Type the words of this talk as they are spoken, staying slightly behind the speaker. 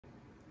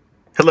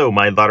Hello,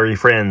 my lottery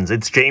friends.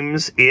 It's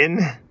James in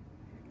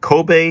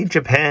Kobe,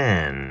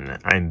 Japan.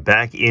 I'm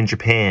back in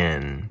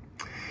Japan.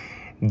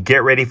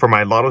 Get ready for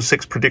my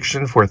LOTO6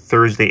 prediction for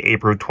Thursday,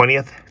 April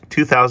 20th,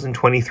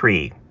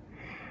 2023.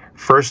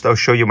 First, I'll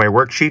show you my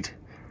worksheet.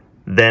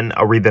 Then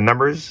I'll read the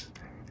numbers.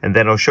 And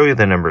then I'll show you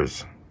the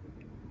numbers.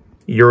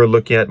 You're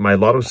looking at my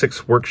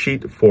LOTO6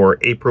 worksheet for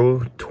April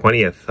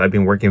 20th. I've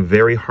been working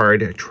very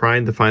hard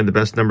trying to find the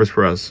best numbers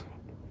for us.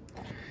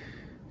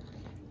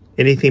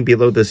 Anything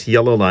below this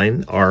yellow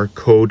line are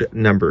code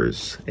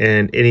numbers,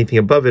 and anything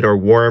above it are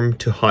warm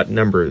to hot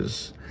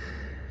numbers.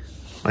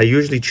 I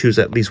usually choose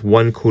at least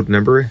one code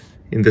number.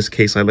 In this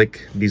case, I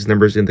like these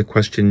numbers in the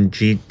question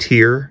G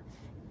tier,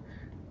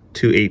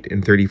 2, 8,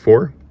 and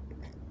 34.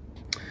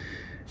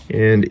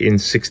 And in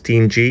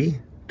 16G,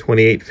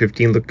 28,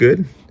 15 look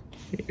good.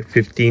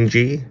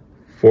 15G,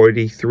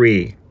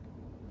 43.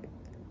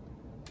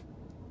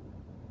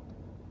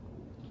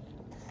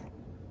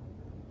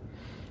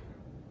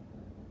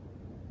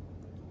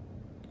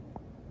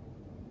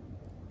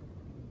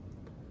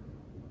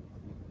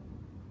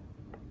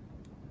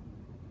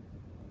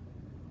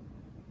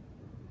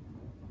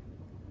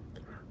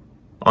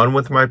 On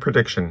with my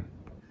prediction.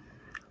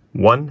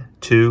 1,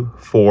 2,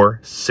 4,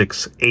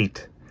 6,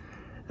 8,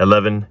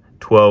 11,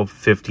 12,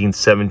 15,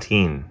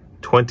 17,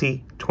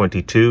 20,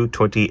 22,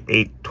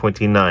 28,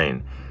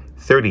 29,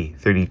 30,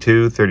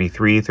 32,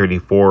 33,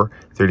 34,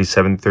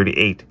 37,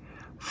 38,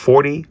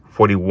 40,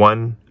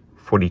 41,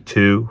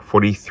 42,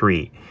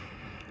 43.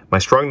 My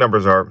strong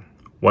numbers are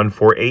 1,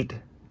 4, 8,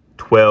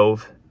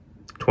 12,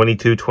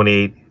 22,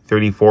 28,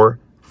 34,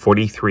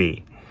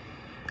 43.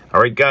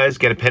 All right, guys,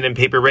 get a pen and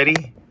paper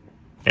ready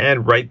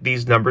and write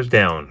these numbers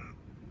down.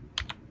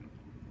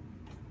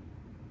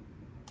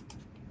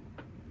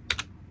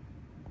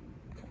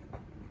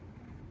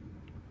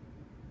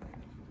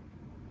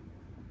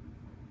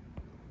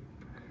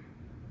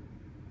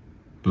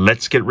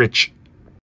 Let's get rich.